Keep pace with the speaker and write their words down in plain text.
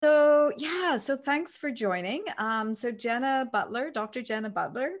Yeah, so thanks for joining. So Jenna Butler, Dr. Jenna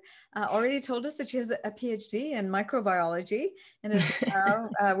Butler, already told us that she has a PhD in microbiology and is now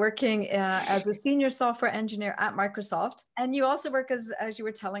working as a senior software engineer at Microsoft. And you also work as you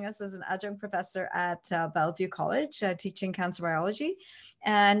were telling us, as an adjunct professor at Bellevue College, teaching cancer biology.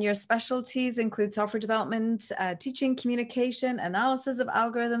 And your specialties include software development, teaching communication, analysis of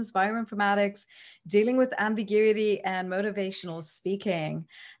algorithms, bioinformatics, dealing with ambiguity, and motivational speaking.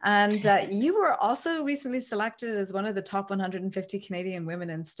 And you were also recently selected as one of the top 150 Canadian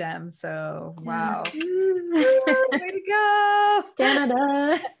women in STEM. So, wow. Way to go.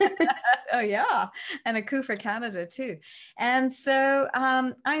 Canada. Oh, yeah. And a coup for Canada, too. And so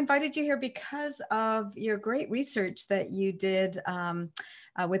I invited you here because of your great research that you did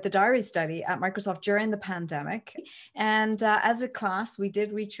with the diary study at Microsoft during the pandemic. And as a class, we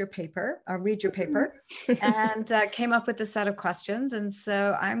did read your paper, and came up with a set of questions. And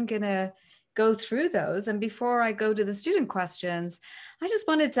so I'm going to go through those. And before I go to the student questions, I just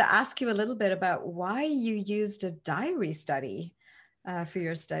wanted to ask you a little bit about why you used a diary study for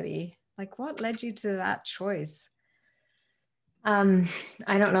your study. Like, what led you to that choice? I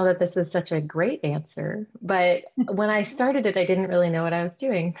don't know that this is such a great answer, but when I started it, I didn't really know what I was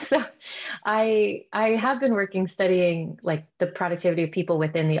doing. So I have been studying like the productivity of people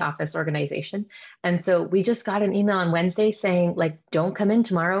within the office organization. And so we just got an email on Wednesday saying, like, don't come in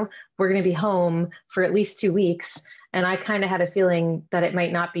tomorrow. We're going to be home for at least 2 weeks. And I kind of had a feeling that it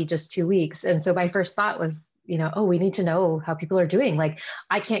might not be just 2 weeks. And so my first thought was, oh, we need to know how people are doing. Like,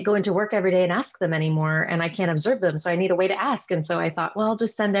 I can't go into work every day and ask them anymore, and I can't observe them. So I need a way to ask. And so I thought, well, I'll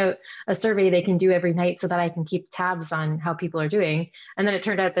just send out a survey they can do every night so that I can keep tabs on how people are doing. And then it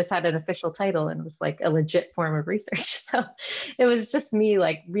turned out this had an official title and was like a legit form of research. So it was just me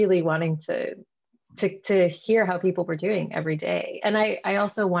like really wanting to hear how people were doing every day. And I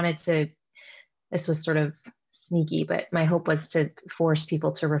also wanted to, this was sort of sneaky, but my hope was to force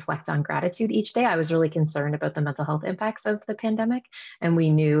people to reflect on gratitude each day. I was really concerned about the mental health impacts of the pandemic. And we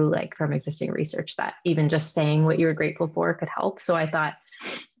knew, like, from existing research that even just saying what you were grateful for could help. So I thought,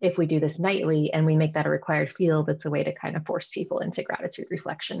 if we do this nightly and we make that a required field, it's a way to kind of force people into gratitude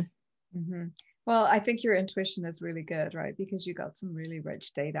reflection. Mm-hmm. Well, I think your intuition is really good, right? Because you got some really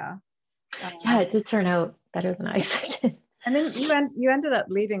rich data. Yeah, it did turn out better than I expected. And then you ended up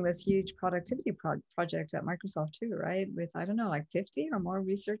leading this huge productivity project at Microsoft too, right? With, I don't know, like 50 or more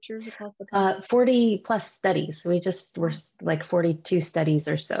researchers across the country. 40 plus studies. We just were like 42 studies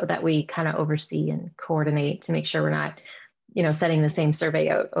or so that we kind of oversee and coordinate to make sure we're not, sending the same survey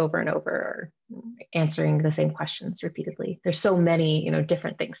out over and over or answering the same questions repeatedly. There's so many,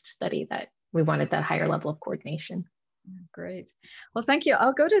 different things to study that we wanted that higher level of coordination. Great. Well, thank you.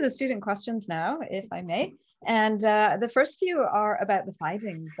 I'll go to the student questions now, if I may. And the first few are about the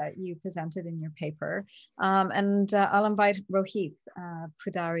findings that you presented in your paper. And I'll invite Rohit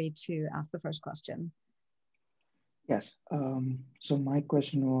Pudari to ask the first question. Yes. So my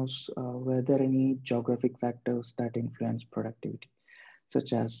question was, were there any geographic factors that influence productivity,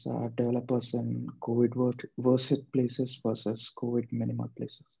 such as developers in COVID versed places versus COVID minimal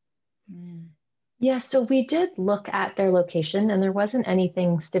places? Yeah, so we did look at their location and there wasn't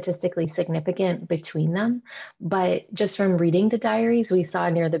anything statistically significant between them. But just from reading the diaries, we saw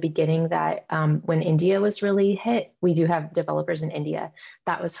near the beginning that when India was really hit, we do have developers in India.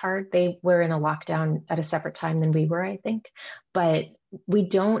 That was hard. They were in a lockdown at a separate time than we were, I think. But we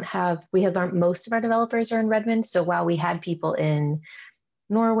have most of our developers are in Redmond. So while we had people in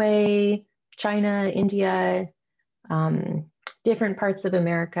Norway, China, India, different parts of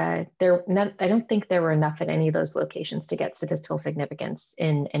America, I don't think there were enough at any of those locations to get statistical significance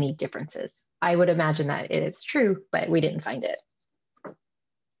in any differences. I would imagine that it is true, but we didn't find it.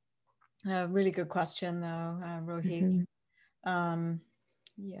 Really good question, though, Rohit. Mm-hmm.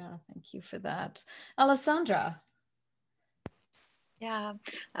 Yeah, thank you for that. Alessandra. Yeah.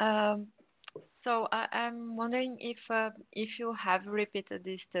 So I'm wondering if you have repeated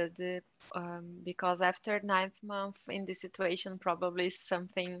this study because after 9th month in this situation, probably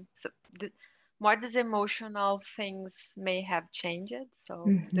more these emotional things may have changed. So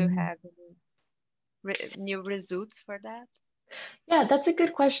do you have any new results for that? Yeah, that's a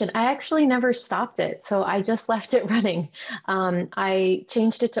good question. I actually never stopped it. So I just left it running. I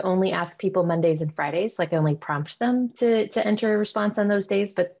changed it to only ask people Mondays and Fridays, like only prompt them to enter a response on those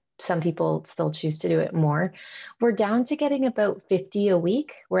days, but some people still choose to do it more. We're down to getting about 50 a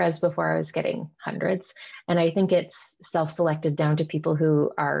week, whereas before I was getting hundreds. And I think it's self-selected down to people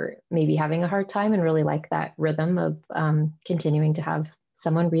who are maybe having a hard time and really like that rhythm of continuing to have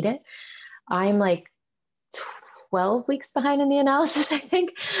someone read it. I'm like 12 weeks behind in the analysis, I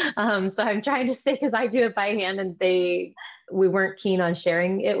think. So I'm trying to stay, because I do it by hand, and we weren't keen on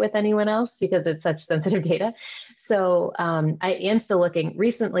sharing it with anyone else because it's such sensitive data. So I am still looking.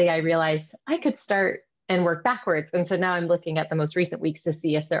 Recently, I realized I could start and work backwards. And so now I'm looking at the most recent weeks to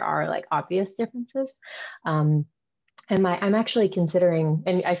see if there are like obvious differences. And I'm actually considering,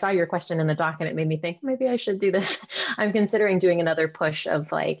 and I saw your question in the doc and it made me think maybe I should do this. I'm considering doing another push of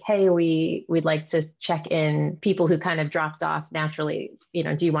like, hey, we'd like to check in people who kind of dropped off naturally. You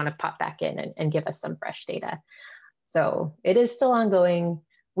know, do you want to pop back in and give us some fresh data? So it is still ongoing.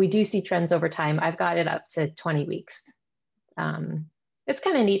 We do see trends over time. I've got it up to 20 weeks. It's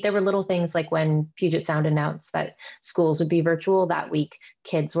kind of neat. There were little things like when Puget Sound announced that schools would be virtual that week,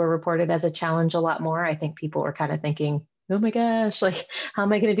 kids were reported as a challenge a lot more. I think people were kind of thinking, oh my gosh, like, how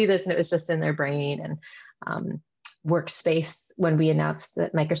am I going to do this? And it was just in their brain. And Workspace, when we announced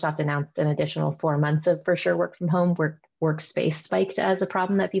that Microsoft announced an additional 4 months of for sure work from home, Workspace spiked as a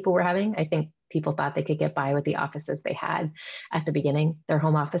problem that people were having. I think people thought they could get by with the offices they had at the beginning, their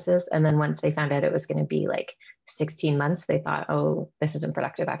home offices. And then once they found out it was going to be like 16 months, they thought, oh, this isn't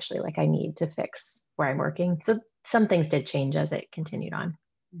productive actually. Like, I need to fix where I'm working. So some things did change as it continued on.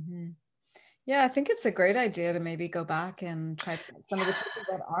 Mm-hmm. Yeah, I think it's a great idea to maybe go back and try some of the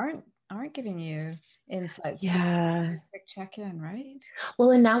people that aren't giving you insights. Yeah. Quick check-in, right?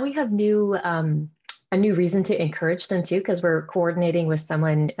 Well, and now we have a new reason to encourage them too, because we're coordinating with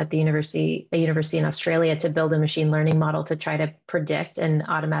someone at a university in Australia to build a machine learning model to try to predict and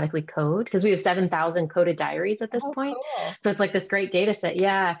automatically code, because we have 7,000 coded diaries at this point. Cool. So it's like this great data set.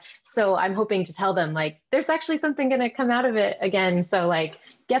 Yeah. So I'm hoping to tell them like, there's actually something going to come out of it again. So like,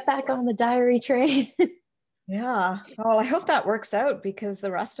 get back on the diary train. Yeah. Well, I hope that works out, because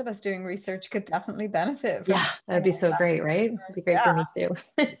the rest of us doing research could definitely benefit from. Yeah, that'd be so great, right? It'd be great for me too.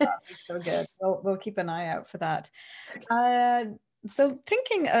 That'd be so good. We'll keep an eye out for that. So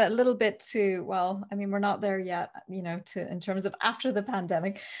thinking a little bit to, well, I mean, we're not there yet, you know, in terms of after the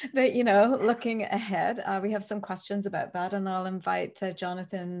pandemic, but, you know, looking ahead, we have some questions about that, and I'll invite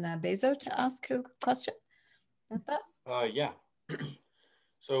Jonathan Bezo to ask a question about that. Yeah.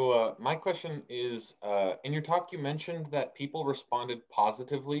 So my question is, in your talk, you mentioned that people responded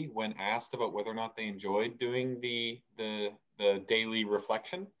positively when asked about whether or not they enjoyed doing the daily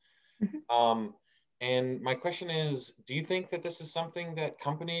reflection. Mm-hmm. And my question is, do you think that this is something that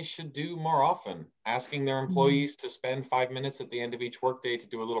companies should do more often? Asking their employees to spend 5 minutes at the end of each workday to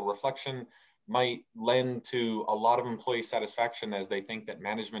do a little reflection might lend to a lot of employee satisfaction, as they think that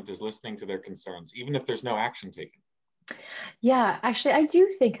management is listening to their concerns, even if there's no action taken. Yeah, actually, I do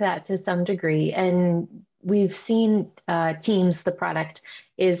think that to some degree. And we've seen Teams, the product,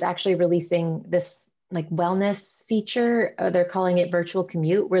 is actually releasing this like wellness feature. They're calling it virtual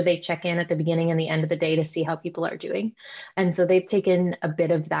commute, where they check in at the beginning and the end of the day to see how people are doing. And so they've taken a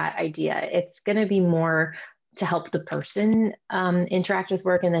bit of that idea. It's going to be more to help the person interact with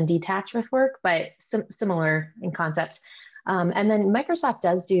work and then detach with work, but similar in concept. And then Microsoft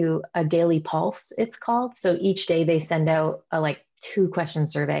does do a daily pulse, it's called. So each day they send out a like 2-question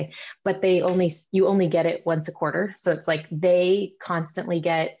survey, but you only get it once a quarter. So it's like they constantly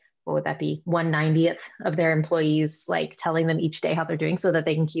get, what would that be, 1/90th of their employees like telling them each day how they're doing, so that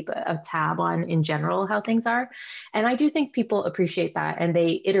they can keep a tab on in general how things are. And I do think people appreciate that, and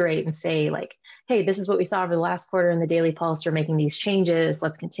they iterate and say like, hey, this is what we saw over the last quarter in the daily pulse. We're making these changes.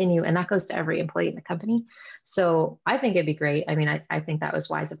 Let's continue. And that goes to every employee in the company. So I think it'd be great. I mean, I think that was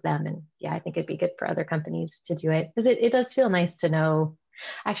wise of them. And yeah, I think it'd be good for other companies to do it, because it does feel nice to know.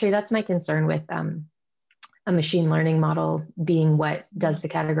 Actually, that's my concern with a machine learning model being what does the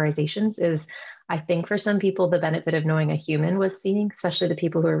categorizations, is I think for some people, the benefit of knowing a human was seeing, especially the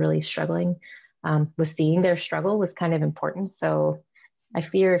people who are really struggling, was seeing their struggle was kind of important. So I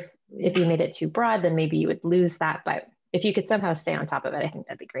fear if you made it too broad, then maybe you would lose that. But if you could somehow stay on top of it, I think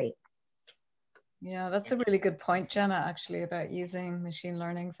that'd be great. Yeah, that's a really good point, Jenna, actually, about using machine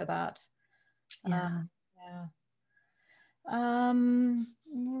learning for that. Yeah.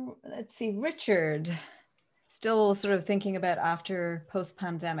 Let's see, Richard, still sort of thinking about after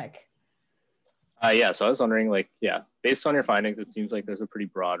post-pandemic. Yeah, so I was wondering, like, yeah, based on your findings, it seems like there's a pretty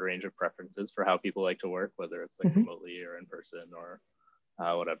broad range of preferences for how people like to work, whether it's like remotely or in person or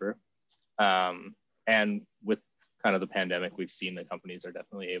whatever. And with kind of the pandemic, we've seen that companies are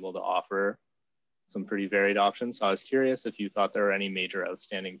definitely able to offer some pretty varied options. So I was curious if you thought there were any major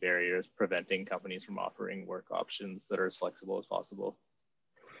outstanding barriers preventing companies from offering work options that are as flexible as possible.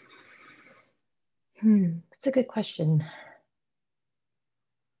 That's a good question.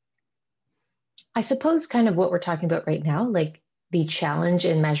 I suppose kind of what we're talking about right now, like the challenge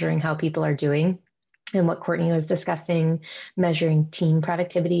in measuring how people are doing and what Courtney was discussing, measuring team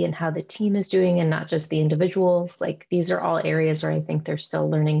productivity and how the team is doing and not just the individuals. Like these are all areas where I think there's still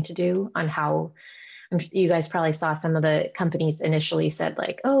learning to do on how. You guys probably saw some of the companies initially said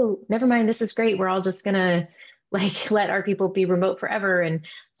like, oh, never mind, this is great. We're all just gonna like let our people be remote forever. And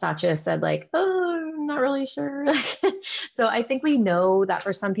Satya said like, oh, I'm not really sure. So I think we know that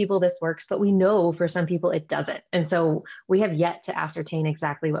for some people this works, but we know for some people it doesn't. And so we have yet to ascertain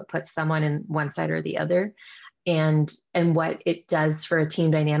exactly what puts someone in one side or the other, and what it does for a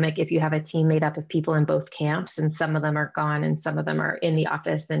team dynamic if you have a team made up of people in both camps and some of them are gone and some of them are in the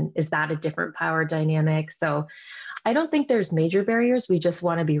office, and is that a different power dynamic? So I don't think there's major barriers. We just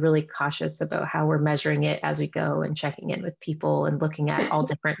want to be really cautious about how we're measuring it as we go and checking in with people and looking at all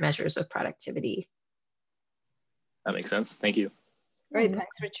different measures of productivity. That makes sense. Thank you. Great,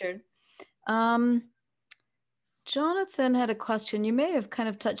 thanks, Richard. Jonathan had a question. You may have kind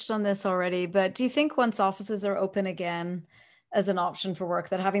of touched on this already, but do you think once offices are open again as an option for work,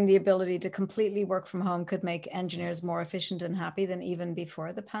 that having the ability to completely work from home could make engineers more efficient and happy than even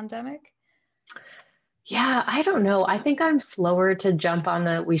before the pandemic? Yeah, I don't know. I think I'm slower to jump on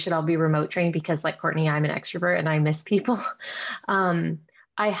the we should all be remote train because like Courtney, I'm an extrovert and I miss people.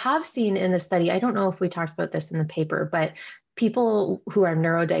 I have seen in the study, I don't know if we talked about this in the paper, but people who are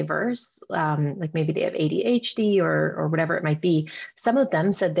neurodiverse, like maybe they have ADHD or whatever it might be, some of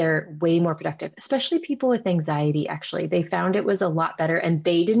them said they're way more productive, especially people with anxiety. Actually, they found it was a lot better and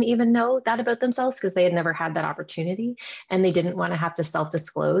they didn't even know that about themselves because they had never had that opportunity and they didn't want to have to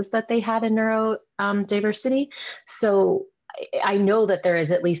self-disclose that they had a neurodiversity. So I know that there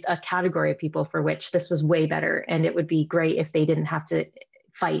is at least a category of people for which this was way better, and it would be great if they didn't have to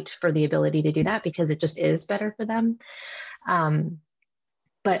fight for the ability to do that because it just is better for them.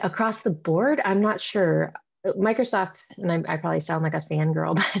 But across the board, I'm not sure. Microsoft, and I probably sound like a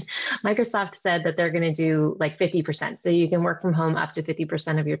fangirl, but Microsoft said that they're going to do like 50%. So you can work from home up to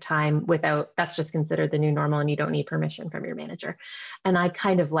 50% of your time without, that's just considered the new normal and you don't need permission from your manager. And I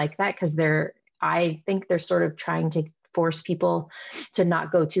kind of like that because I think they're sort of trying to force people to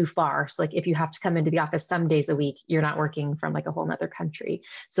not go too far. So like if you have to come into the office some days a week, you're not working from like a whole nother country.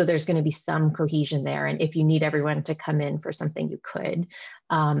 So there's going to be some cohesion there. And if you need everyone to come in for something, you could,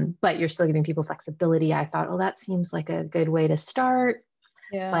 but you're still giving people flexibility. I thought, oh, that seems like a good way to start.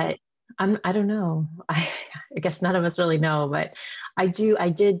 Yeah. But I don't know. I guess none of us really know, but I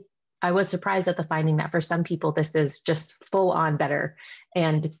was surprised at the finding that for some people, this is just full on better.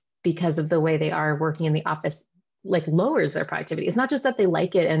 And because of the way they are working in the office, like lowers their productivity. It's not just that they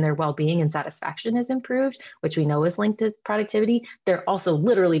like it and their well-being and satisfaction has improved, which we know is linked to productivity. They're also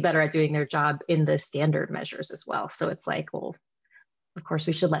literally better at doing their job in the standard measures as well. So it's like, well, of course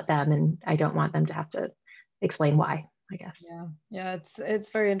we should let them, and I don't want them to have to explain why, I guess. Yeah, it's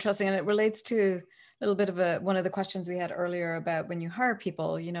very interesting, and it relates to a little bit of one of the questions we had earlier about when you hire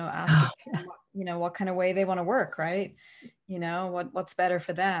people, ask what kind of way they want to work, right? What's better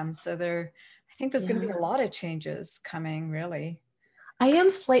for them. So I think there's going to be a lot of changes coming, really. I am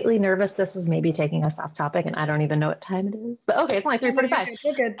slightly nervous. This is maybe taking us off topic and I don't even know what time it is, but okay, it's only 3:45.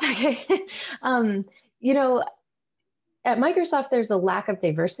 You're good. Okay. At Microsoft, there's a lack of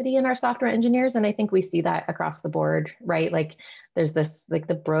diversity in our software engineers. And I think we see that across the board, right? Like there's this, like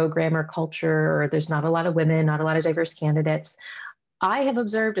the programmer culture, or there's not a lot of women, not a lot of diverse candidates. I have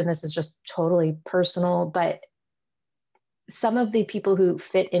observed, and this is just totally personal, but some of the people who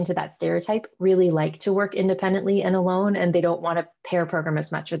fit into that stereotype really like to work independently and alone, and they don't want to pair program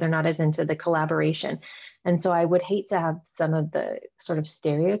as much, or they're not as into the collaboration. And so I would hate to have some of the sort of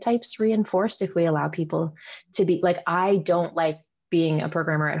stereotypes reinforced if we allow people to be like, I don't like being a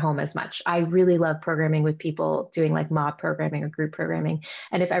programmer at home as much. I really love programming with people, doing like mob programming or group programming.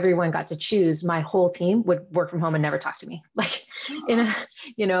 And if everyone got to choose, my whole team would work from home and never talk to me. Like,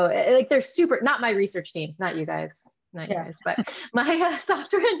 like they're super, not my research team, not you guys. Not you guys, but my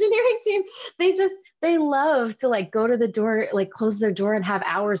software engineering team, they love to like go to the door, like close their door and have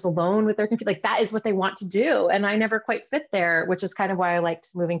hours alone with their computer. Like that is what they want to do. And I never quite fit there, which is kind of why I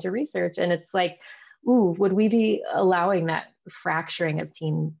liked moving to research. And it's like, ooh, would we be allowing that fracturing of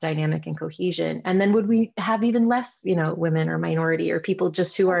team dynamic and cohesion? And then would we have even less, women or minority or people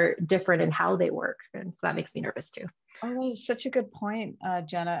just who are different in how they work? And so that makes me nervous too. Oh, that is such a good point,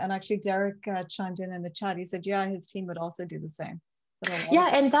 Jenna. And actually, Derek chimed in the chat. He said, yeah, his team would also do the same. Yeah,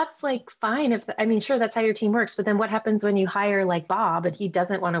 and that's like fine. Sure, that's how your team works. But then what happens when you hire like Bob and he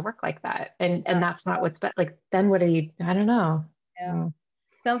doesn't want to work like that? And that's not what's best. Like, then what are you? I don't know. Yeah.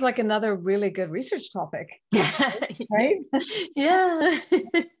 Sounds like another really good research topic, right? Yeah.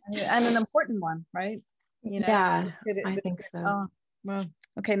 And an important one, right? I think so. Well,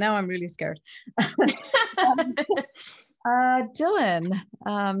 Okay, now I'm really scared. Dylan,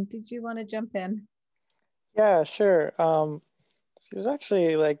 did you want to jump in? Yeah, sure. It was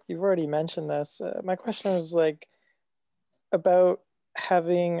actually like, you've already mentioned this. My question was like about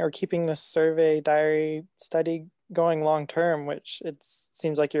having or keeping this survey diary study going long term, which it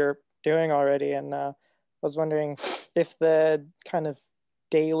seems like you're doing already. And I was wondering if the kind of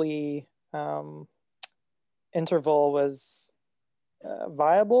daily interval was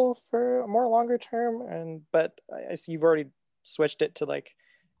viable for a more longer term. But I see you've already switched it to like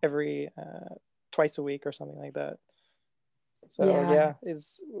every twice a week or something like that. So yeah,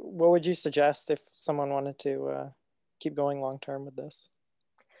 what would you suggest if someone wanted to keep going long term with this?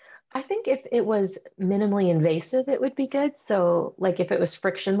 I think if it was minimally invasive, it would be good. So like if it was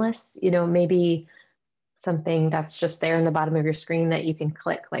frictionless, maybe something that's just there in the bottom of your screen that you can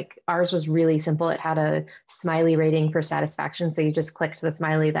click. Like ours was really simple. It had a smiley rating for satisfaction. So you just clicked the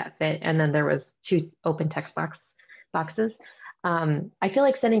smiley that fit, and then there was 2 open text boxes. I feel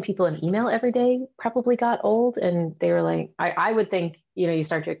like sending people an email every day probably got old, and they were like, I would think, you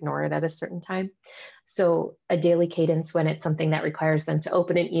start to ignore it at a certain time. So a daily cadence when it's something that requires them to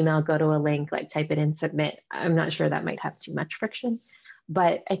open an email, go to a link, like type it in, submit. I'm not sure that might have too much friction,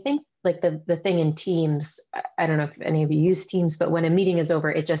 but I think like the thing in Teams, I don't know if any of you use Teams, but when a meeting is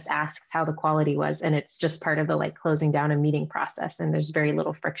over, it just asks how the quality was. And it's just part of the like closing down a meeting process. And there's very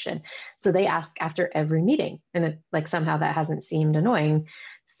little friction. So they ask after every meeting, and like somehow that hasn't seemed annoying.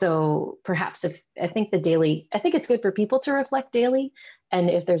 So perhaps I think it's good for people to reflect daily. And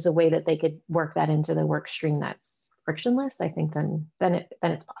if there's a way that they could work that into the work stream that's frictionless, I think then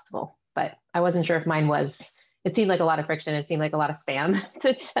it's possible. But I wasn't sure if mine was. It seemed like a lot of friction. It seemed like a lot of spam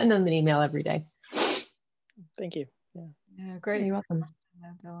to send them an email every day. Thank you. Yeah, great. You're welcome.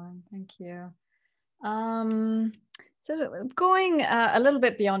 Dylan, thank you. So going a little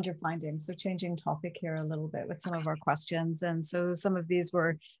bit beyond your findings, so changing topic here a little bit with some of our questions. And so some of these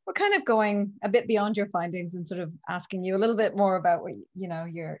were kind of going a bit beyond your findings and sort of asking you a little bit more about what,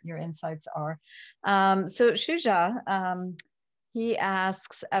 your insights are. So Shuja, he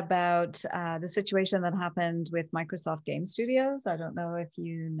asks about the situation that happened with Microsoft Game Studios. I don't know if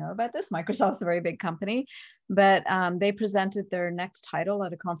you know about this. Microsoft's a very big company, but they presented their next title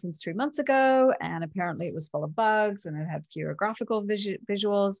at a conference 3 months ago, and apparently it was full of bugs and it had fewer graphical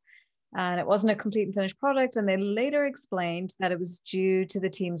visuals, and it wasn't a complete and finished product. And they later explained that it was due to the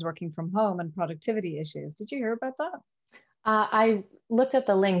teams working from home and productivity issues. Did you hear about that? I looked at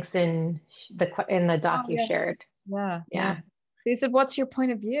the links in the doc you shared. Yeah. They said, what's your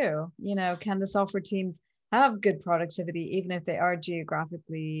point of view? Can the software teams have good productivity, even if they are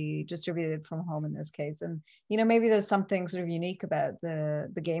geographically distributed from home in this case? And, maybe there's something sort of unique about the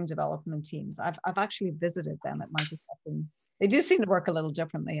game development teams. I've actually visited them at Microsoft, and they do seem to work a little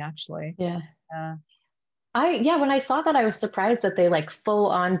differently, actually. Yeah. When I saw that, I was surprised that they like full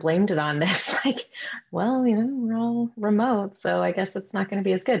on blamed it on this. Like, well, we're all remote, so I guess it's not going to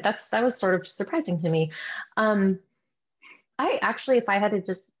be as good. That was sort of surprising to me. I actually, if I had to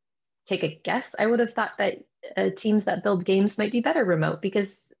just take a guess, I would have thought that teams that build games might be better remote,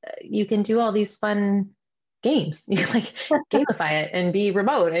 because you can do all these fun games. You can like gamify it and be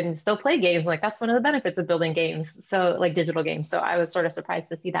remote and still play games. Like that's one of the benefits of building games. So like digital games. So I was sort of surprised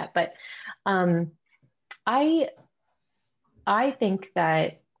to see that. But I think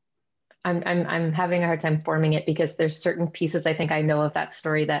that I'm having a hard time forming it, because there's certain pieces I think I know of that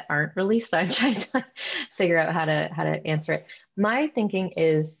story that aren't released. So I'm trying to figure out how to answer it. My thinking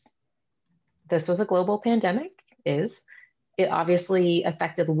is this was a global pandemic. It obviously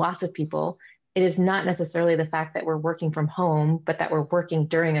affected lots of people. It is not necessarily the fact that we're working from home, but that we're working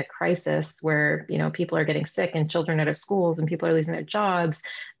during a crisis where, people are getting sick and children out of schools and people are losing their jobs.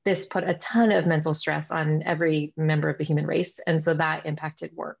 This put a ton of mental stress on every member of the human race. And so that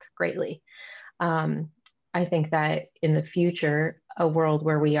impacted work greatly. I think that in the future, a world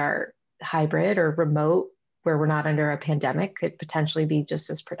where we are hybrid or remote, where we're not under a pandemic, could potentially be just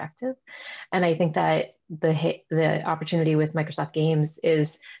as productive. And I think that the opportunity with Microsoft Games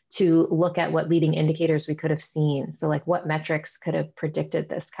is to look at what leading indicators we could have seen. So like what metrics could have predicted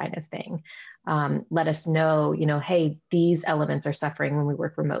this kind of thing. Let us know, hey, these elements are suffering when we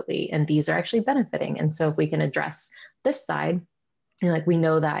work remotely, and these are actually benefiting. And so if we can address this side, like we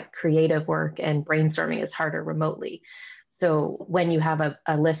know that creative work and brainstorming is harder remotely. So when you have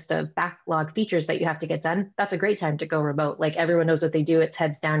a list of backlog features that you have to get done, that's a great time to go remote. Like everyone knows what they do, it's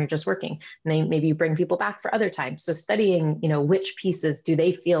heads down, you're just working. And then maybe you bring people back for other times. So studying, which pieces do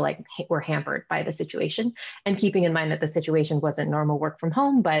they feel like were hampered by the situation, and keeping in mind that the situation wasn't normal work from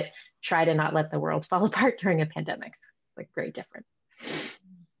home, but try to not let the world fall apart during a pandemic. It's like very different.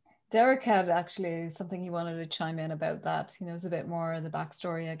 Derek had actually something he wanted to chime in about that. He knows a bit more of the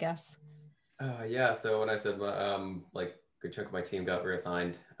backstory, I guess. Yeah, so when I said like a good chunk of my team got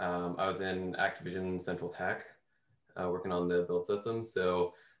reassigned, I was in Activision Central Tech, working on the build system.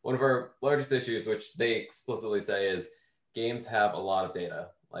 So one of our largest issues, which they explicitly say, is games have a lot of data.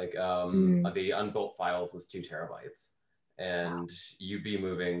 Like the unbuilt files was 2 terabytes. And you'd be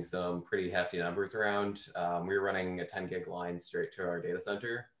moving some pretty hefty numbers around. We were running a 10 gig line straight to our data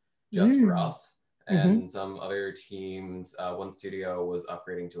center just for us. And some other teams, one studio was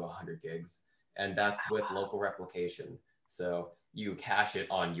upgrading to 100 gigs. And that's with local replication. So you cache it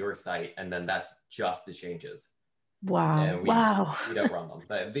on your site, and then that's just the changes. Wow. And we don't run them.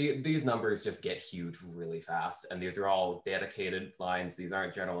 But these numbers just get huge really fast. And these are all dedicated lines. These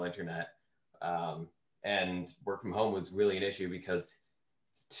aren't general internet. And work from home was really an issue because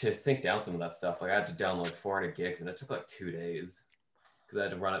to sync down some of that stuff, like I had to download 400 gigs and it took like 2 days because I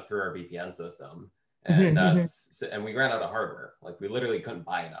had to run it through our VPN system. And and we ran out of hardware. Like we literally couldn't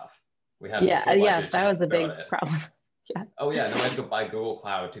buy enough. We had that was a big problem. Yeah. Oh yeah, no, I had to go buy Google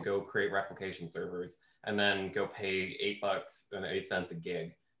Cloud to go create replication servers and then go pay $8.08 a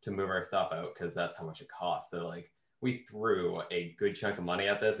gig to move our stuff out because that's how much it costs. So like we threw a good chunk of money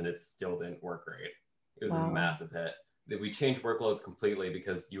at this and it still didn't work great. It was a massive hit. We changed workloads completely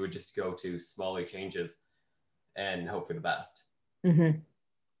because you would just go to smaller changes and hope for the best.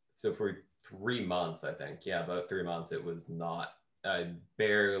 So for 3 months, I think, about 3 months, it was not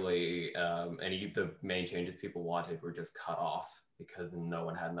barely any of the main changes people wanted were just cut off because no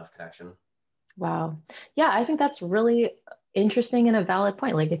one had enough connection. Wow. Yeah, I think that's really interesting and a valid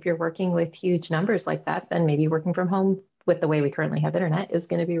point. Like if you're working with huge numbers like that, then maybe working from home with the way we currently have internet is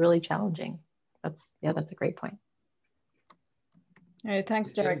going to be really challenging. That's a great point. All right,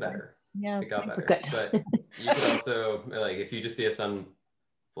 thanks, Derek. Better. Yeah, it got better. Good. But you could also, like, if you just see a sun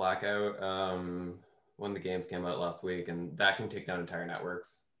blackout, when the games came out last week, and that can take down entire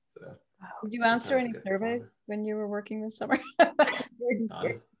networks. So, did you answer any surveys when you were working this summer?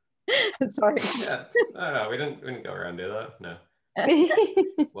 Sorry. Yeah, I don't know. We didn't go around and do that. No.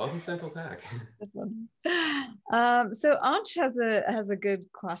 Welcome Central Tech. This one. So Ansh has a good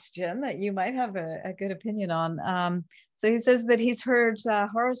question that you might have a good opinion on. So he says that he's heard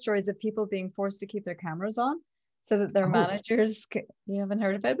horror stories of people being forced to keep their cameras on so that their managers, you haven't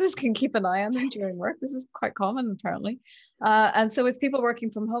heard about this, can keep an eye on them during work. This is quite common apparently. And so with people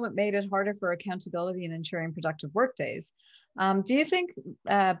working from home, it made it harder for accountability and ensuring productive work days. Do you think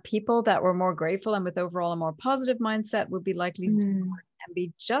people that were more grateful and with overall a more positive mindset would be likely to work and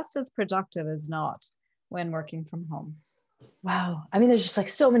be just as productive as not when working from home? Wow. I mean, there's just like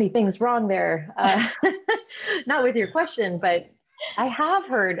so many things wrong there. Not with your question, but I have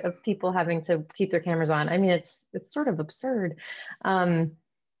heard of people having to keep their cameras on. I mean, it's sort of absurd. I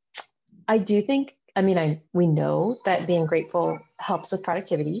do think, we know that being grateful helps with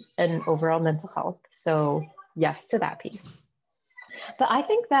productivity and overall mental health. So yes to that piece. But I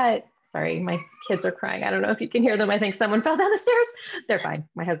think that, sorry, my kids are crying. I don't know if you can hear them. I think someone fell down the stairs. They're fine.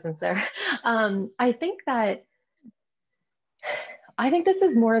 My husband's there. I think this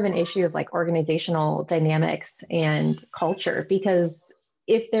is more of an issue of like organizational dynamics and culture, because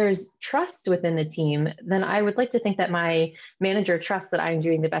if there's trust within the team, then I would like to think that my manager trusts that I'm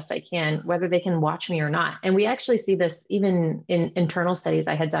doing the best I can, whether they can watch me or not. And we actually see this even in internal studies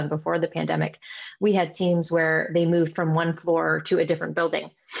I had done before the pandemic. We had teams where they moved from one floor to a different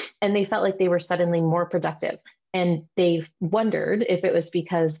building, and they felt like they were suddenly more productive. And they wondered if it was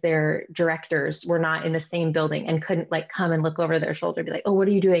because their directors were not in the same building and couldn't like come and look over their shoulder and be like, oh, what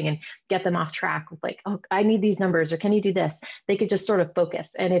are you doing? And get them off track with like, oh, I need these numbers, or can you do this? They could just sort of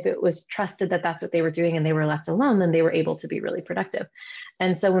focus. And if it was trusted that that's what they were doing and they were left alone, then they were able to be really productive.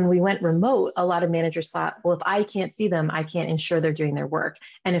 And so when we went remote, a lot of managers thought, well, if I can't see them, I can't ensure they're doing their work.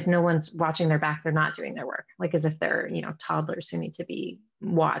 And if no one's watching their back, they're not doing their work, like as if they're, toddlers who need to be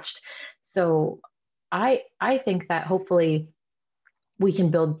watched. So I think that hopefully we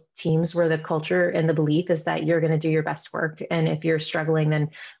can build teams where the culture and the belief is that you're going to do your best work. And if you're struggling, then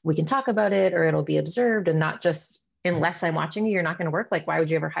we can talk about it, or it'll be observed, and not just, unless I'm watching you, you're not going to work. Like, why would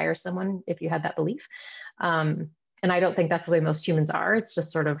you ever hire someone if you had that belief? And I don't think that's the way most humans are. It's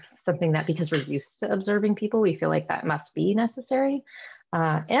just sort of something that, because we're used to observing people, we feel like that must be necessary.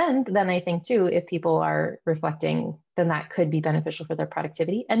 And then I think too, if people are reflecting, then that could be beneficial for their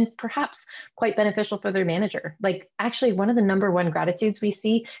productivity and perhaps quite beneficial for their manager. Like actually one of the number one gratitudes we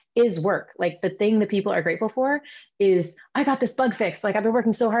see is work. Like the thing that people are grateful for is, I got this bug fixed. Like I've been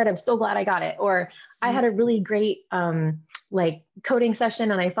working so hard. I'm so glad I got it. Or I had a really great like coding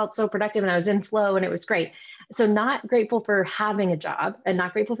session and I felt so productive and I was in flow and it was great. So not grateful for having a job and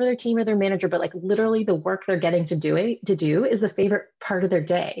not grateful for their team or their manager, but like literally the work they're getting to do is the favorite part of their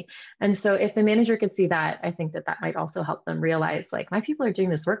day. And so if the manager could see that, I think that might also help them realize like my people are doing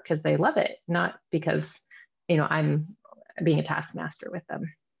this work because they love it, not because, I'm being a taskmaster with them.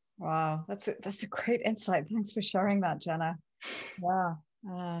 Wow, that's a great insight. Thanks for sharing that, Jenna. Yeah.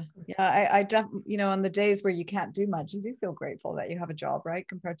 I definitely, on the days where you can't do much, you do feel grateful that you have a job, right?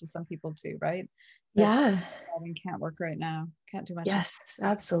 Compared to some people too, right? That can't work right now, can't do much. Yes,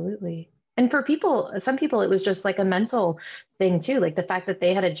 absolutely. And for some people, it was just like a mental thing too. Like the fact that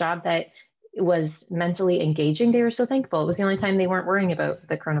they had a job that was mentally engaging, they were so thankful. It was the only time they weren't worrying about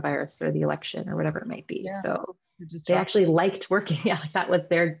the coronavirus or the election or whatever it might be. Yeah. So they actually liked working. Yeah, like that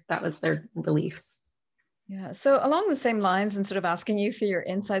was their beliefs. Yeah. So along the same lines and sort of asking you for your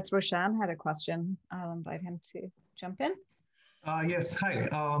insights, Roshan had a question. I'll invite him to jump in. Yes, hi.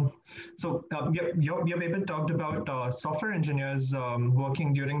 Your paper talked about software engineers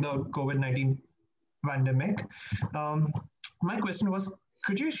working during the COVID-19 pandemic. My question was,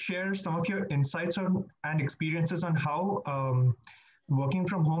 could you share some of your insights and experiences on how working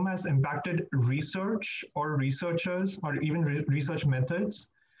from home has impacted research or researchers or even research methods?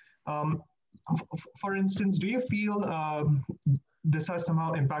 For instance, do you feel this has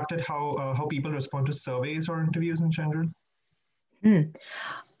somehow impacted how people respond to surveys or interviews in general?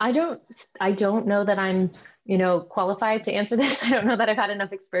 I don't know that I'm, qualified to answer this. I don't know that I've had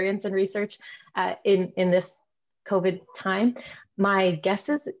enough experience in research in this COVID time. My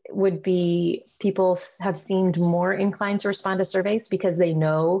guesses would be people have seemed more inclined to respond to surveys because they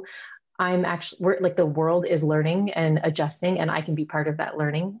know we're like the world is learning and adjusting and I can be part of that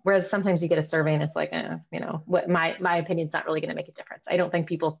learning. Whereas sometimes you get a survey and it's like, what my opinion's not really going to make a difference. I don't think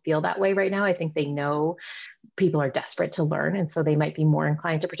people feel that way right now. I think they know people are desperate to learn. And so they might be more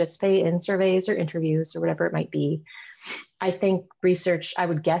inclined to participate in surveys or interviews or whatever it might be. I think I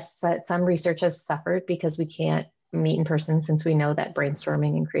would guess that some research has suffered because we can't meet in person since we know that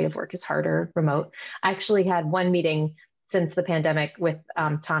brainstorming and creative work is harder remote. I actually had one meeting since the pandemic with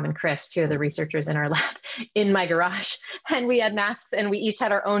Tom and Chris, two of the researchers in our lab, in my garage. And we had masks and we each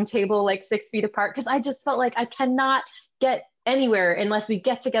had our own table like 6 feet apart because I just felt like I cannot get anywhere unless we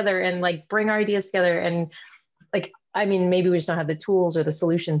get together and like bring our ideas together. And like, maybe we just don't have the tools or the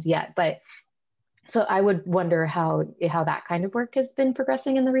solutions yet, but so I would wonder how that kind of work has been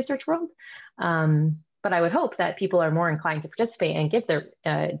progressing in the research world. But I would hope that people are more inclined to participate and give their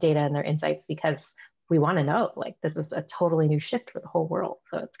data and their insights because we want to know, like, this is a totally new shift for the whole world.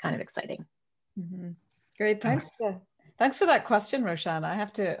 So it's kind of exciting. Mm-hmm. Great. Thanks. Thanks for that question, Roshan. I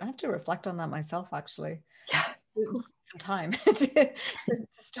have to reflect on that myself, actually. Yeah. It was some time to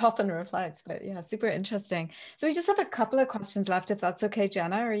stop and reflect, but yeah, super interesting. So we just have a couple of questions left, if that's okay,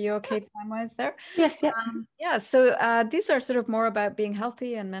 Jenna. Are you okay time-wise there? Yes, yeah. So these are sort of more about being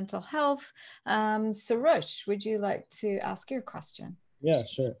healthy and mental health. Sarush, would you like to ask your question? Yeah,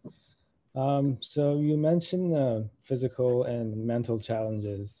 sure. So you mentioned physical and mental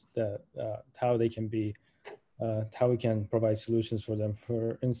challenges that how they can be, how we can provide solutions for them.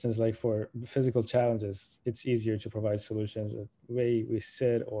 For instance, like for physical challenges, it's easier to provide solutions the way we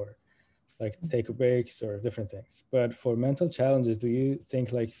sit or like take breaks or different things. But for mental challenges, do you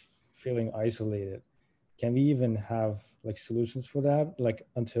think like feeling isolated, can we even have like solutions for that? Like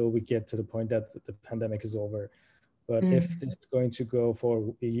until we get to the point that the pandemic is over. But if this is going to go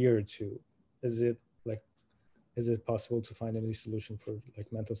for a year or two, is it possible to find any solution for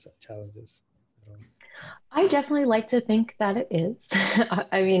like mental challenges? I definitely like to think that it is.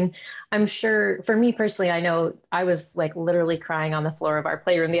 I mean, I'm sure for me personally, I know I was like literally crying on the floor of our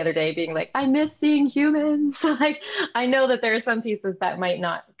playroom the other day being like, I miss seeing humans. Like, I know that there are some pieces that might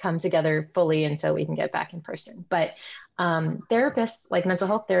not come together fully until we can get back in person. But therapists, like mental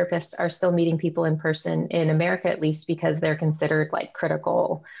health therapists, are still meeting people in person in America, at least because they're considered like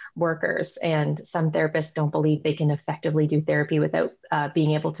critical workers. And some therapists don't believe they can effectively do therapy without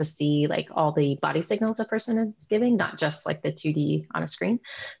being able to see like all the body signals a person is giving, not just like the 2D on a screen.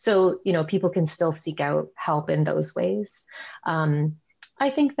 So, people can still seek out help in those ways.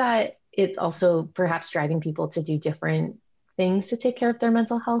 I think that it's also perhaps driving people to do different things to take care of their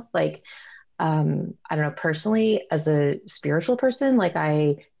mental health. Like, I don't know, personally, as a spiritual person, like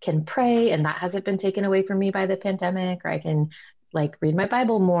I can pray and that hasn't been taken away from me by the pandemic, or I can like read my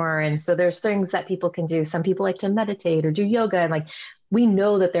Bible more. And so there's things that people can do. Some people like to meditate or do yoga. And like, we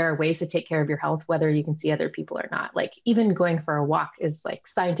know that there are ways to take care of your health, whether you can see other people or not. Like even going for a walk is like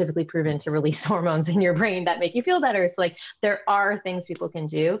scientifically proven to release hormones in your brain that make you feel better. So like there are things people can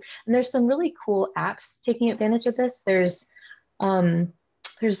do. And there's some really cool apps taking advantage of this. There's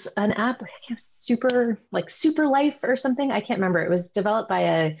there's an app, Super Life or something. I can't remember. It was developed by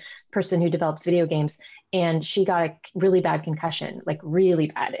a person who develops video games, and she got a really bad concussion, like really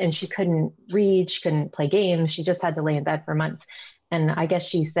bad. And she couldn't read, she couldn't play games. She just had to lay in bed for months. And I guess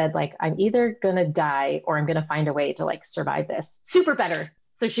she said, like, I'm either gonna die or I'm gonna find a way to like survive this. Super Better.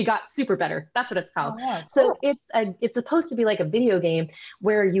 So she got Super Better. That's what it's called. Oh, wow, So cool. it's supposed to be like a video game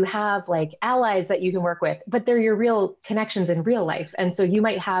where you have like allies that you can work with, but they're your real connections in real life. And so you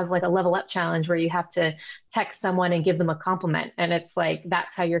might have like a level up challenge where you have to text someone and give them a compliment. And it's like,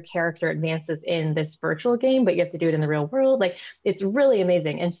 that's how your character advances in this virtual game, but you have to do it in the real world. Like, it's really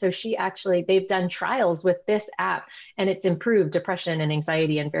amazing. And so they've done trials with this app, and it's improved depression and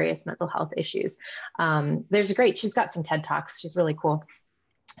anxiety and various mental health issues. She's got some TED Talks. She's really cool.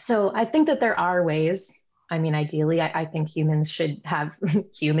 So I think that there are ways. I mean, ideally, I think humans should have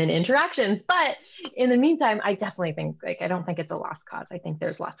human interactions, but in the meantime, I definitely think, like, I don't think it's a lost cause. I think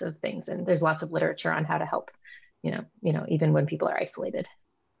there's lots of things, and there's lots of literature on how to help, even when people are isolated.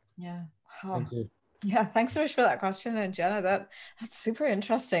 Yeah. Wow. Thank you. Yeah, thanks so much for that question. And Jenna, that's super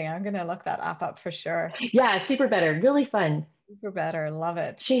interesting. I'm going to look that app up for sure. Yeah, Super Better, really fun. Super Better, love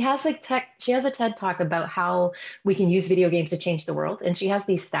it. She has a TED Talk about how we can use video games to change the world. And she has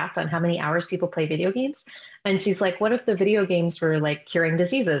these stats on how many hours people play video games. And she's like, what if the video games were like curing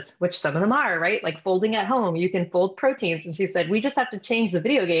diseases, which some of them are, right? Like folding at home, you can fold proteins. And she said, we just have to change the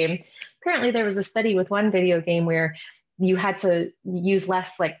video game. Apparently there was a study with one video game where you had to use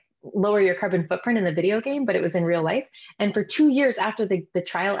less, like lower your carbon footprint in the video game, but it was in real life. And for 2 years after the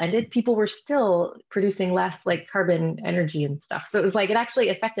trial ended, people were still producing less like carbon energy and stuff. So it was like, it actually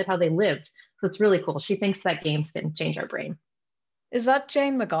affected how they lived. So it's really cool. She thinks that games can change our brain. Is that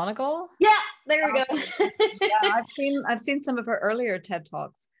Jane McGonigal? Yeah, there we go. Yeah, I've seen some of her earlier TED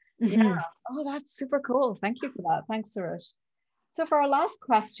Talks. Yeah. Oh, that's super cool. Thank you for that. Thanks, Suresh. So for our last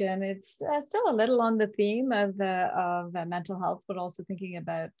question, it's still a little on the theme of mental health, but also thinking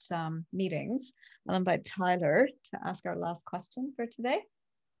about meetings. I'll invite Tyler to ask our last question for today.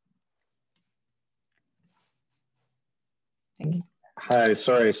 Thank you. Hi,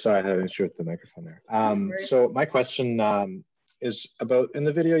 sorry, I had an issue with the microphone there. So my question is about, in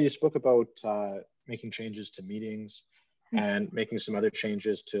the video you spoke about making changes to meetings and making some other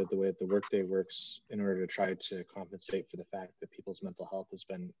changes to the way that the workday works in order to try to compensate for the fact that people's mental health has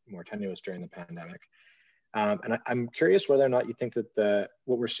been more tenuous during the pandemic. And I'm curious whether or not you think that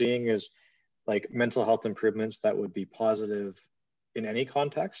what we're seeing is like mental health improvements that would be positive in any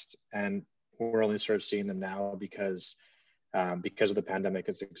context, and we're only sort of seeing them now because of the pandemic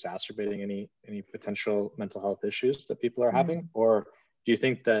is exacerbating any potential mental health issues that people are having, or do you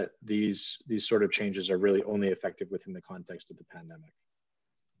think that these sort of changes are really only effective within the context of the pandemic?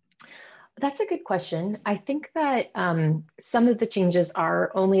 That's a good question. I think that some of the changes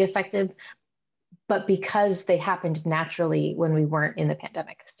are only effective, but because they happened naturally when we weren't in the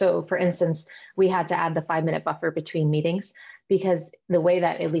pandemic. So for instance, we had to add the 5-minute buffer between meetings because the way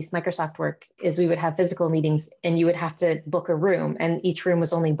that at least Microsoft worked is we would have physical meetings and you would have to book a room, and each room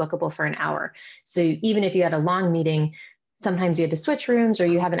was only bookable for an hour. So even if you had a long meeting, sometimes you had to switch rooms, or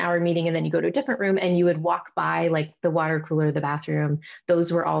you have an hour meeting and then you go to a different room and you would walk by like the water cooler, the bathroom.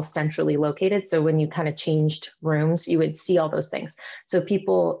 Those were all centrally located. So when you kind of changed rooms, you would see all those things. So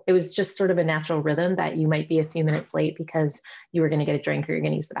it was just sort of a natural rhythm that you might be a few minutes late because you were going to get a drink or you're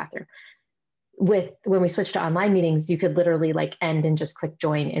going to use the bathroom. When we switched to online meetings, you could literally like end and just click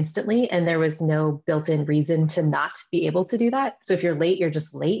join instantly. And there was no built-in reason to not be able to do that. So if you're late, you're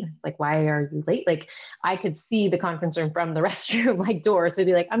just late. Like, why are you late? Like, I could see the conference room from the restroom like door. So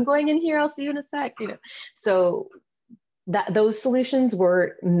it'd be like, I'm going in here, I'll see you in a sec, So those solutions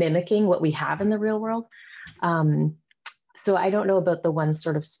were mimicking what we have in the real world. So I don't know about the ones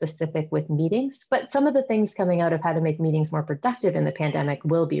sort of specific with meetings, but some of the things coming out of how to make meetings more productive in the pandemic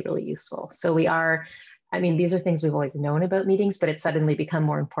will be really useful. So these are things we've always known about meetings, but it's suddenly become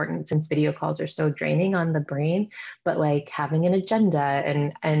more important since video calls are so draining on the brain. But like having an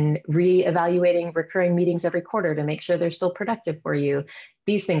agenda and re-evaluating recurring meetings every quarter to make sure they're still productive for you.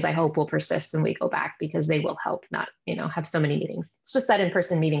 These things I hope will persist when we go back because they will help not, have so many meetings. It's just that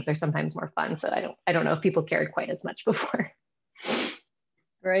in-person meetings are sometimes more fun. So I don't know if people cared quite as much before.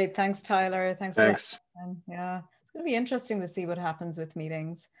 Great. Thanks, Tyler. Thanks. Yeah, it's going to be interesting to see what happens with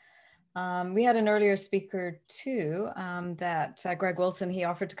meetings. We had an earlier speaker too, that Greg Wilson, he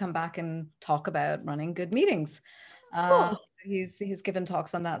offered to come back and talk about running good meetings. Cool. He's given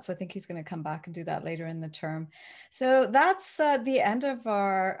talks on that. So I think he's going to come back and do that later in the term. So that's the end of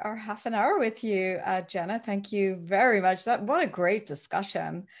our half an hour with you, Jenna. Thank you very much. What a great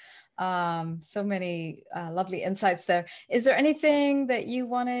discussion. So many lovely insights there. Is there anything that you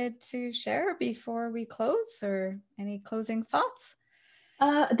wanted to share before we close, or any closing thoughts?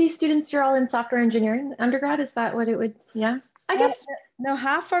 These students, you're all in software engineering undergrad. Is that what it would? Yeah, I guess. No,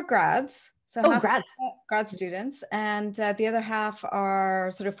 half are grads. So half grad students, and the other half are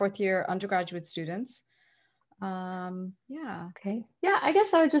sort of fourth year undergraduate students. Yeah. Okay. Yeah, I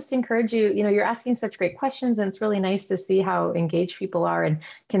guess I would just encourage you, you're asking such great questions, and it's really nice to see how engaged people are and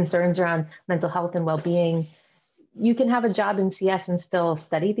concerns around mental health and well-being. You can have a job in CS and still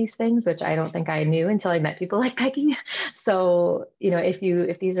study these things, which I don't think I knew until I met people like Peggy. So,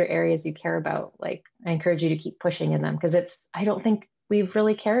 if these are areas you care about, like, I encourage you to keep pushing in them, because I don't think we've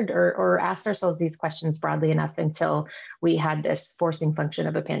really cared or asked ourselves these questions broadly enough until we had this forcing function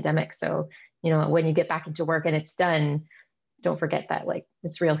of a pandemic. So, when you get back into work and it's done, don't forget that, like,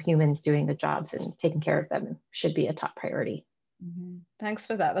 it's real humans doing the jobs, and taking care of them should be a top priority. Mm-hmm. Thanks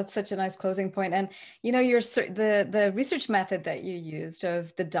for that. That's such a nice closing point. And the research method that you used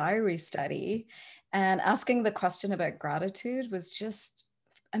of the diary study and asking the question about gratitude was just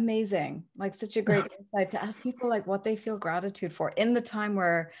amazing. Like, such a great insight to ask people like what they feel gratitude for in the time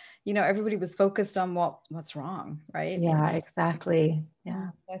where everybody was focused on what's wrong, right? Yeah, exactly. Yeah.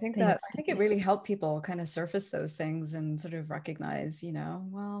 So I think it really helped people kind of surface those things and sort of recognize,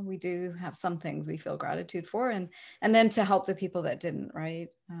 well, we do have some things we feel gratitude for, and then to help the people that didn't,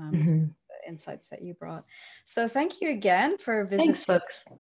 right? The insights that you brought. So thank you again for visiting. Thanks, folks.